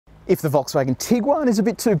If the Volkswagen Tiguan is a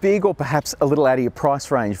bit too big or perhaps a little out of your price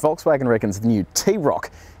range, Volkswagen reckons the new T-Roc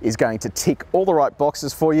is going to tick all the right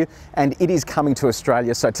boxes for you, and it is coming to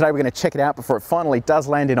Australia. So today we're going to check it out before it finally does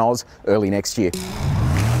land in Oz early next year.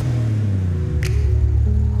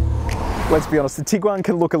 Let's be honest, the Tiguan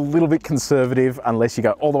can look a little bit conservative unless you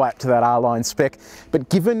go all the way up to that R-Line spec. But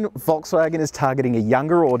given Volkswagen is targeting a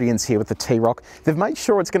younger audience here with the T-Roc, they've made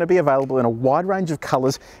sure it's going to be available in a wide range of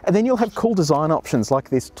colours, and then you'll have cool design options like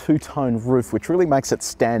this two-tone roof, which really makes it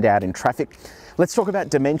stand out in traffic. Let's talk about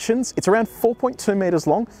dimensions. It's around 4.2 metres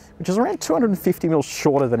long, which is around 250 mils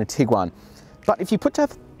shorter than a Tiguan. But if you put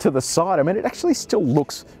that to the side, I mean, it actually still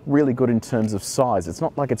looks really good in terms of size. It's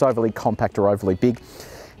not like it's overly compact or overly big.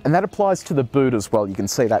 And that applies to the boot as well. You can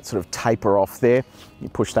see that sort of taper off there. You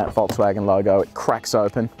push that Volkswagen logo, it cracks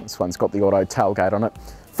open. This one's got the auto tailgate on it.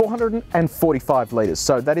 445 litres,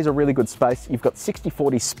 so that is a really good space. You've got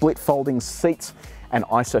 60/40 split folding seats and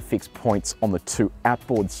ISOFIX points on the two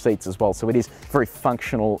outboard seats as well. So it is very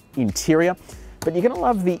functional interior, but you're gonna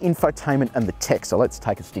love the infotainment and the tech. So let's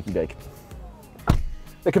take a sticky beak.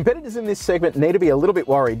 The competitors in this segment need to be a little bit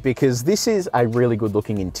worried because this is a really good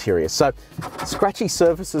looking interior. So scratchy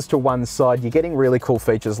surfaces to one side, you're getting really cool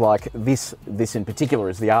features like this in particular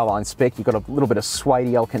is the R-Line spec. You've got a little bit of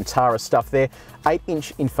suede Alcantara stuff there,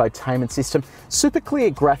 8-inch infotainment system, super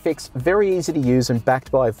clear graphics, very easy to use and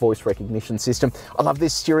backed by a voice recognition system. I love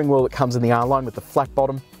this steering wheel that comes in the R-Line with the flat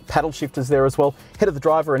bottom. Paddle shifters there as well, head of the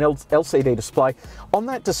driver, an LCD display. On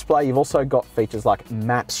that display, you've also got features like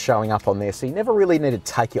maps showing up on there, so you never really need to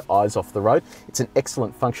take your eyes off the road. It's an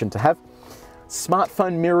excellent function to have.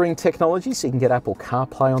 Smartphone mirroring technology, so you can get Apple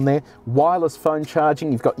CarPlay on there. Wireless phone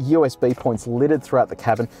charging, you've got USB points littered throughout the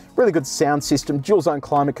cabin. Really good sound system, dual zone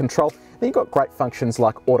climate control. Then you've got great functions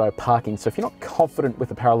like auto parking, so if you're not confident with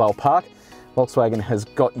the parallel park, Volkswagen has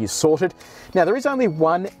got you sorted. Now, there is only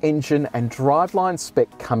one engine and driveline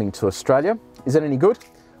spec coming to Australia. Is it any good?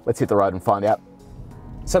 Let's hit the road and find out.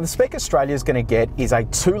 So the spec Australia is going to get is a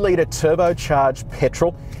 2-litre turbocharged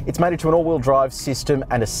petrol. It's mated to an all-wheel drive system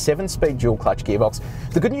and a 7-speed dual-clutch gearbox.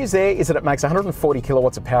 The good news there is that it makes 140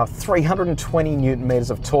 kilowatts of power, 320 newton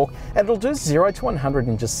meters of torque, and it'll do 0 to 100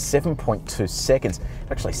 in just 7.2 seconds.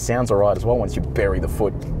 It actually sounds all right as well once you bury the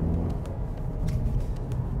foot.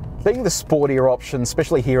 Being the sportier option,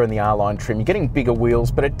 especially here in the R-Line trim, you're getting bigger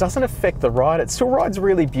wheels, but it doesn't affect the ride. It still rides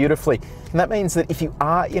really beautifully. And that means that if you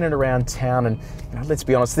are in and around town, and let's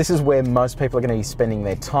be honest, this is where most people are going to be spending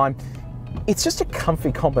their time, it's just a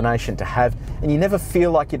comfy combination to have, and you never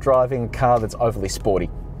feel like you're driving a car that's overly sporty.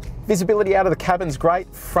 Visibility out of the cabin's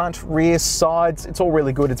great, front, rear, sides, it's all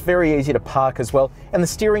really good. It's very easy to park as well, and the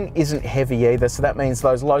steering isn't heavy either, so that means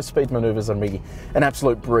those low-speed manoeuvres are really an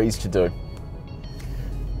absolute breeze to do.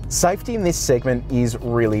 Safety in this segment is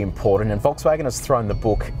really important, and Volkswagen has thrown the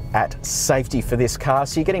book at safety for this car,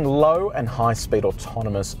 so you're getting low and high speed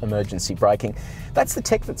autonomous emergency braking. That's the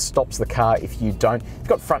tech that stops the car if you don't. You've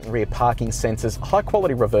got front and rear parking sensors, high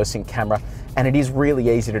quality reversing camera, and it is really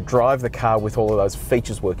easy to drive the car with all of those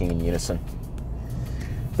features working in unison.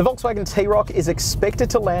 The Volkswagen T-Roc is expected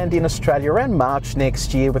to land in Australia around March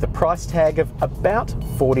next year with a price tag of about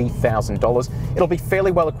 $40,000. It'll be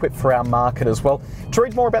fairly well equipped for our market as well. To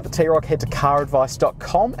read more about the T-Roc, head to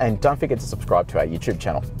caradvice.com and don't forget to subscribe to our YouTube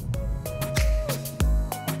channel.